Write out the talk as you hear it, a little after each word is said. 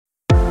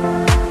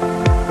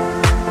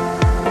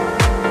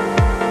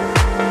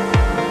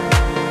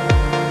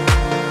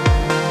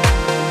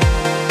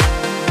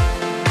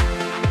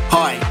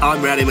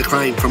I'm Rowdy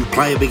McLean from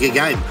Play a Bigger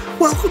Game.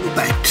 Welcome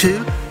back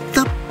to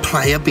the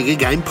Play a Bigger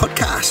Game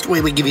podcast,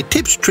 where we give you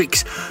tips,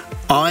 tricks,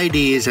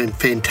 ideas and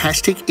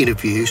fantastic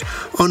interviews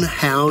on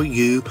how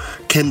you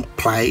can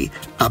play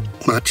a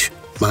much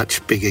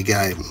bigger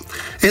game.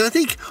 And I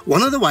think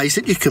one of the ways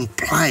that you can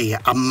play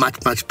a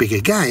much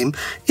bigger game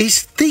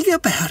is think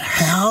about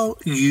how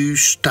you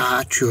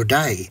start your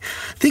day.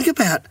 Think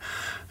about,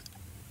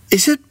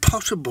 is it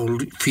possible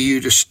for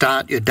you to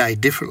start your day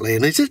differently?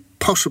 And is it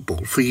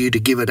possible for you to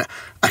give it a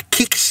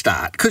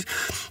kickstart? Because,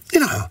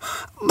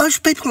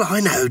 most people I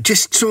know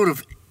just sort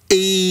of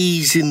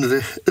ease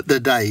into the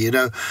day,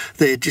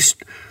 they're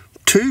just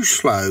too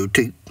slow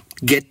to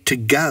get to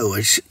go.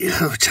 It's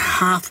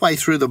halfway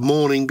through the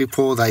morning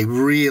before they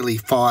really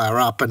fire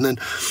up, and then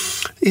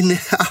in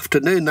the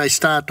afternoon they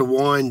start to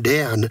wind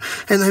down,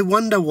 and they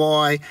wonder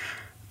why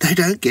they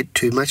don't get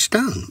too much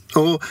done.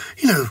 Or,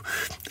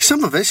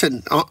 some of us,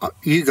 and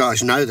you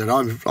guys know that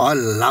I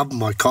love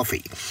my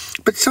coffee,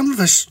 but some of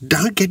us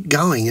don't get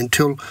going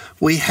until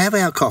we have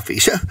our coffee.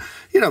 So,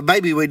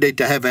 maybe we need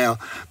to have our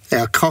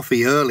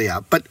coffee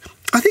earlier. But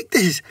I think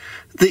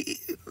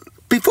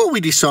before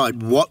we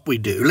decide what we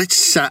do,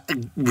 let's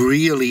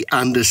really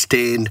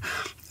understand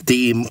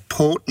the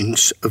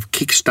importance of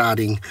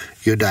kickstarting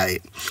your day.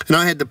 And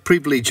I had the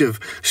privilege of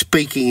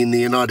speaking in the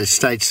United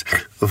States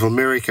of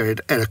America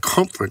at a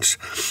conference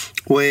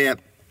where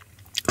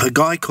a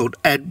guy called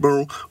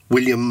Admiral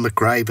William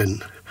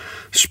McRaven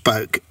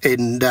spoke,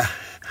 and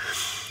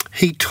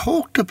he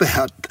talked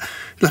about,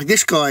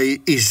 this guy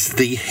is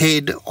the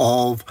head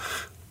of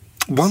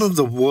one of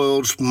the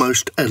world's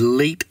most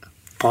elite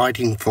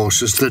fighting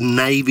forces, the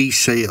Navy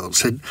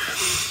SEALs, and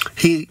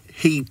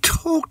he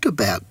talked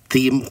about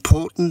the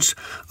importance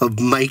of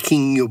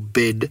making your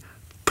bed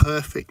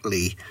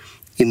perfectly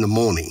in the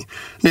morning.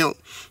 Now,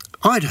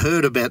 I'd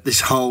heard about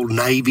this whole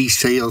Navy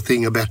SEAL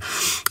thing about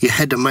you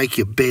had to make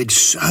your bed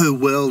so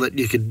well that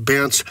you could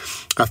bounce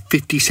a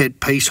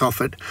 50-cent piece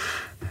off it,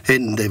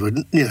 and there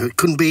would,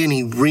 couldn't be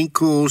any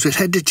wrinkles. It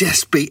had to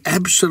just be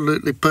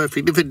absolutely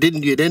perfect. If it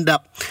didn't, you'd end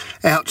up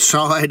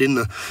outside in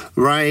the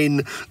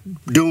rain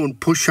doing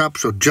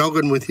push-ups or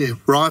jogging with your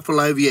rifle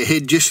over your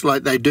head, just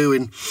like they do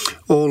in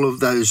all of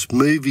those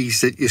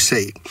movies that you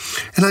see.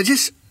 And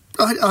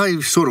I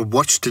sort of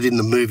watched it in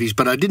the movies,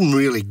 but I didn't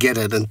really get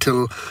it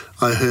until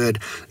I heard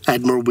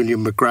Admiral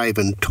William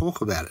McRaven talk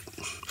about it.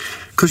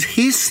 Because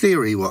his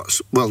theory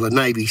was, the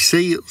Navy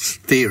SEALs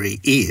theory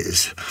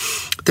is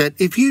that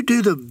if you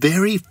do the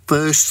very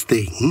first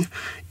thing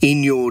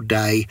in your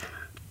day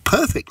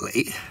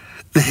perfectly,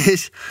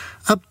 there's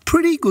a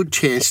pretty good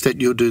chance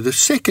that you'll do the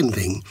second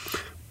thing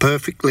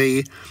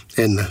perfectly,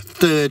 and the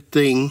third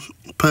thing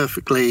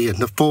perfectly, and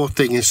the fourth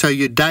thing. And so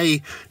your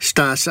day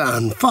starts to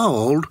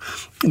unfold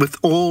with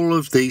all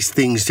of these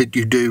things that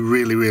you do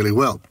really, really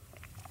well.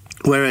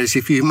 Whereas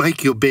if you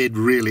make your bed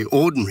really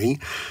ordinary,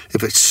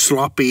 if it's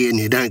sloppy and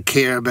you don't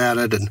care about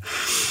it, and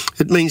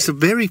it means the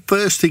very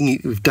first thing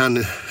you've done,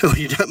 or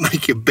you don't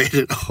make your bed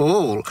at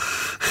all.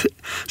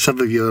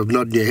 Some of you are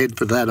nodding your head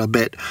for that, I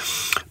bet.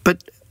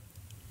 But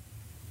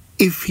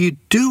if you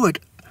do it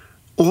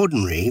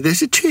ordinary,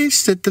 there's a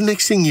chance that the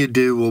next thing you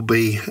do will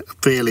be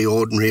fairly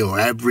ordinary or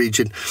average,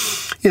 and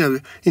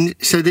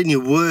so then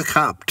you work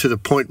up to the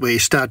point where you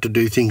start to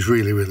do things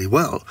really, really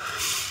well,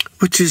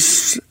 which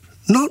is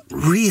not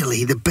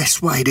really the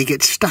best way to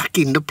get stuck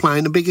into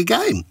playing a bigger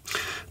game.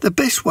 The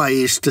best way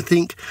is to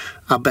think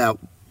about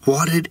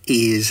what it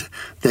is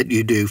that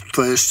you do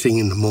first thing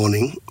in the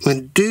morning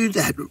and do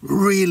that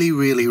really,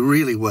 really,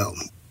 really well.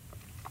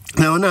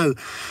 Now, I know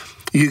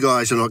you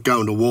guys are not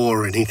going to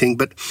war or anything,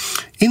 but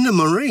in the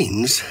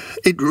Marines,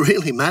 it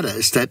really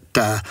matters that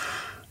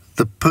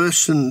the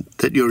person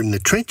that you're in the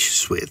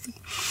trenches with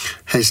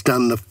has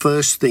done the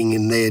first thing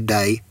in their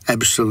day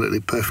absolutely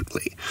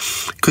perfectly.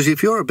 Because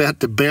if you're about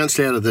to bounce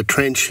out of the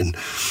trench and,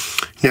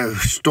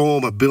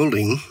 storm a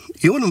building,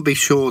 you want to be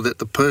sure that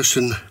the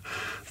person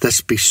that's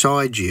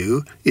beside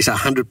you is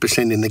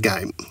 100% in the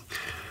game.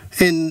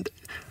 And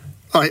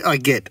I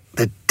get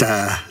that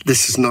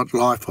this is not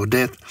life or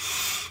death.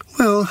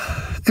 Well,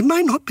 it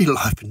may not be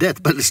life and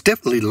death, but it's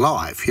definitely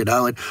life, and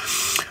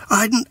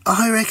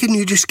I reckon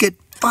you just get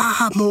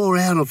far more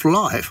out of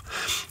life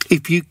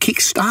if you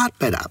kickstart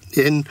better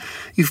and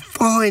you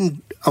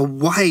find a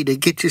way to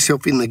get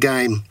yourself in the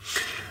game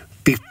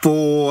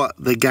before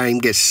the game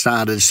gets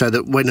started, so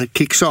that when it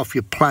kicks off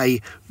you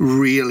play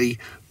really,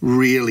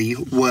 really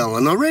well.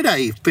 And I read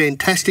a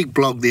fantastic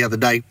blog the other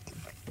day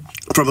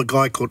from a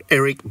guy called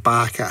Eric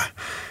Barker,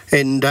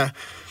 and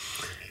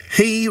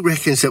he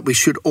reckons that we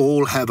should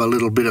all have a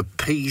little bit of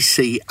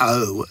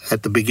PCO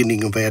at the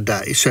beginning of our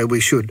day. So we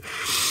should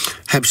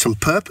have some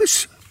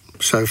purpose.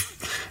 So,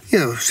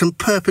 some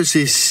purpose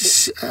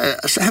is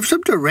have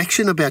some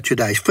direction about your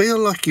day. Feel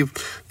like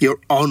you're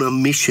on a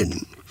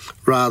mission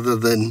rather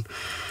than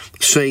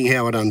seeing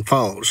how it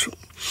unfolds.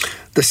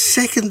 The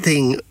second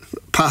thing,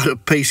 part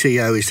of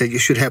PCO, is that you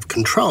should have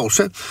control.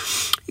 So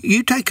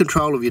you take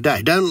control of your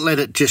day. Don't let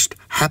it just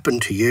happen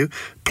to you.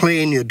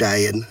 Plan your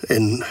day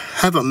and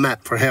have a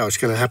map for how it's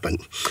going to happen.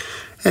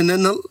 And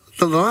then the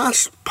the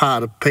last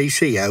part of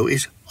PCO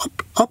is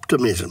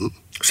optimism.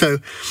 So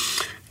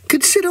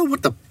consider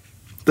what the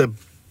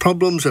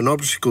problems and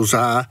obstacles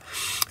are,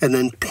 and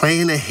then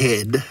plan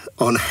ahead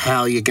on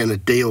how you're going to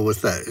deal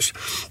with those.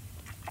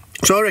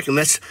 So I reckon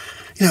that's,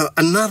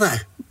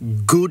 another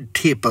good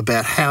tip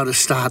about how to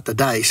start the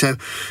day. So,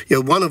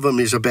 one of them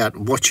is about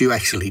what you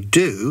actually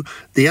do.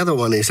 The other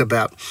one is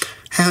about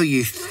how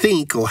you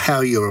think or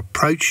how you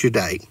approach your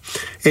day.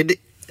 And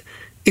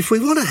if we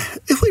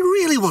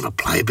really want to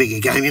play a bigger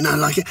game,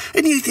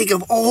 and you think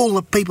of all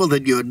the people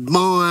that you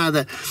admire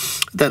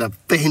that are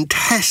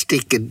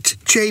fantastic and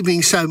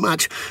achieving so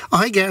much,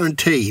 I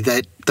guarantee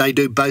that they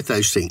do both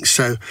those things.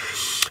 So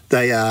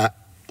they are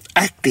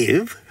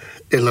active.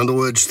 In other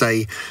words,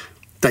 they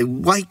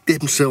wake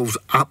themselves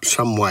up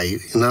some way.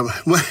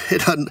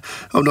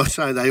 I'm not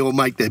saying they all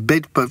make their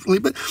bed perfectly,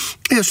 but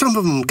some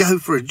of them go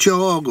for a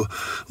jog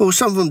or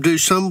some of them do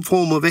some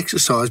form of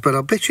exercise, but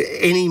I'll bet you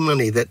any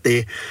money that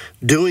they're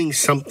doing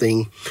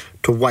something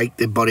to wake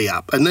their body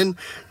up. And then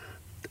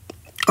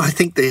I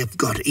think they've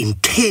got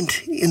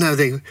intent.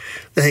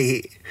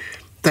 They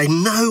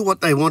know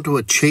what they want to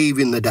achieve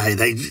in the day.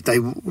 They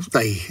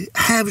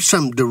have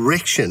some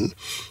direction,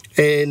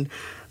 and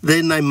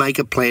then they make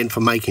a plan for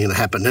making it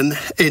happen and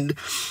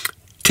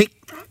tick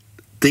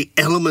the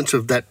elements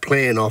of that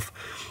plan off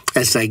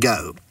as they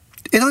go.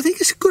 And I think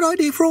it's a good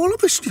idea for all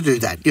of us to do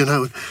that.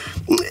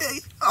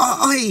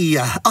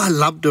 I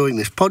love doing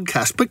this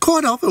podcast, but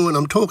quite often when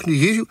I'm talking to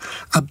you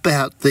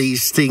about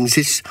these things,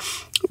 it's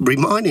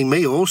reminding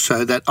me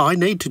also that I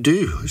need to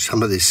do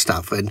some of this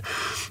stuff. And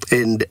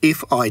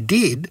if I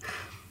did,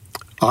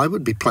 I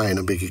would be playing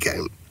a bigger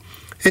game.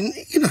 And,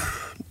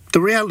 the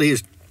reality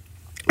is,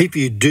 if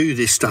you do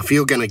this stuff,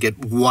 you're going to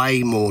get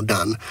way more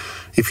done.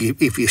 If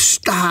you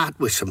start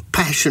with some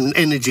passion,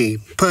 energy,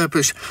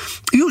 purpose,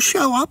 you'll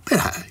show up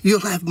better. You'll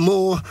have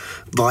more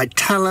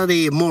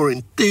vitality and more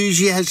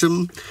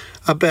enthusiasm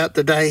about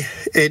the day,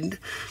 and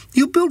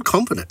you'll build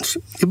confidence.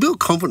 You build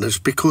confidence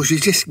because you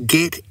just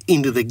get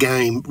into the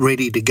game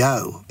ready to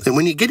go. And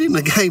when you get in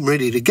the game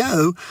ready to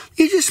go,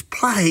 you just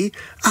play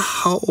a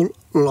whole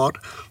lot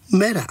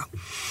better.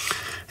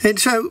 And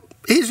so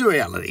here's the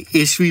reality.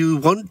 If you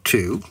want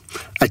to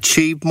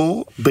achieve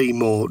more, be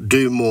more,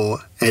 do more,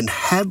 and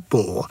have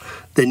more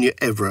than you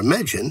ever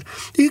imagined,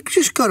 you've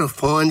just got to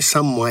find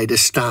some way to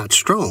start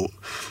strong,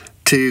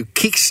 to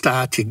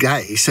kickstart your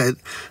day so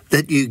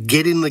that you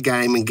get in the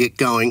game and get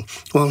going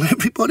while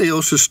everybody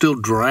else is still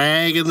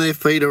dragging their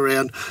feet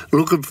around,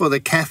 looking for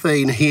the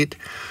caffeine hit,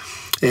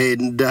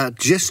 and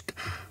just,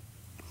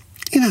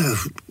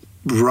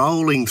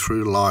 rolling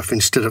through life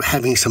instead of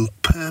having some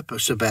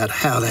purpose about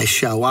how they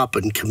show up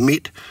and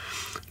commit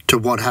to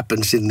what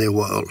happens in their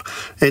world.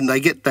 And they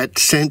get that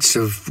sense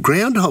of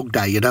Groundhog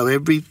Day,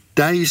 every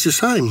day is the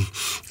same.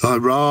 I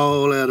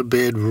roll out of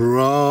bed,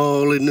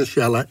 roll in the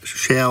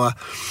shower,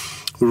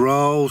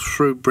 roll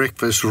through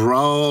breakfast,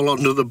 roll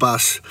onto the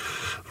bus,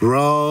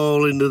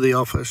 roll into the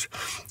office,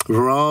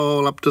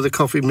 roll up to the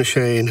coffee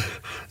machine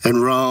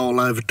and roll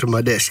over to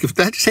my desk. If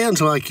that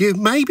sounds like you,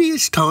 maybe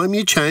it's time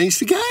you change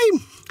the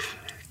game.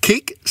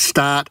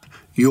 Kick-start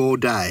your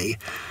day.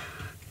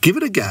 Give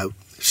it a go.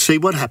 See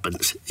what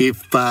happens.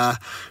 If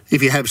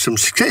you have some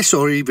success,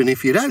 or even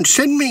if you don't,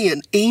 send me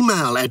an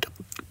email at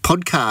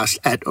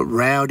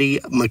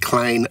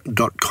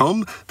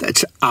podcast@rowdymclean.com.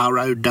 That's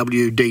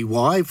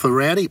ROWDY for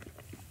Rowdy.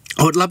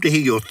 I would love to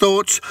hear your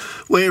thoughts.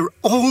 We're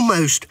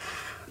almost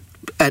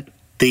at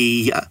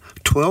the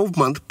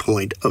 12-month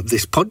point of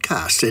this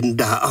podcast, and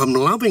I'm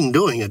loving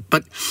doing it.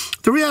 But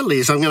the reality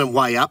is I'm going to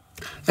weigh up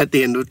at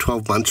the end of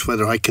 12 months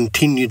whether I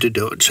continue to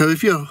do it. So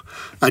if you're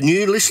a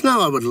new listener,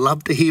 I would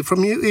love to hear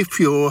from you. If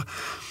you're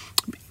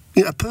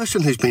a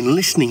person who's been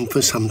listening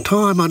for some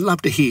time, I'd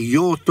love to hear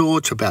your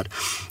thoughts about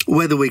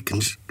whether we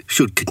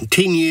should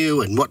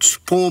continue and what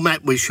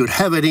format we should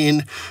have it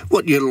in,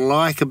 what you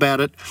like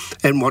about it,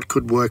 and what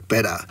could work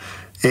better.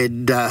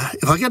 And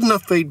if I get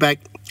enough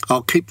feedback,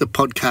 I'll keep the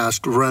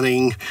podcast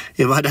running.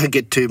 If I don't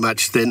get too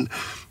much, then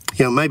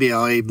maybe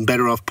I'm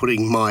better off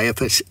putting my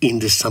efforts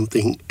into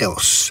something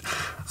else.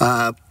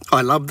 I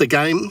love the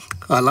game.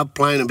 I love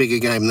playing a bigger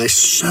game. There's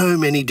so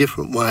many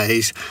different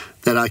ways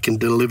that I can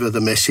deliver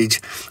the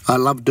message. I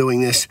love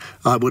doing this.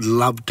 I would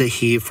love to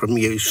hear from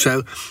you.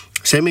 So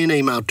send me an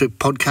email to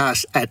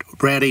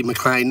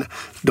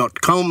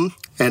podcast@rowdymclean.com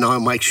and I'll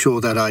make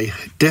sure that I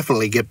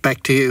definitely get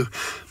back to you.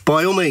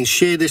 By all means,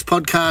 share this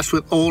podcast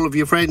with all of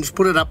your friends.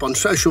 Put it up on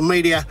social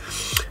media.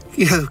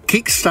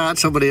 Kickstart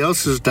somebody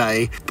else's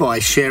day by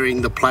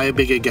sharing the Play a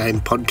Bigger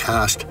Game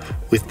podcast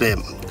with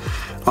them.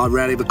 I'm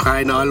Rowdy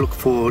McLean. I look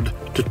forward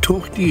to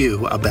talking to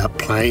you about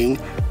playing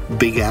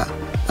bigger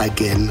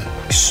again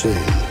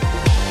soon.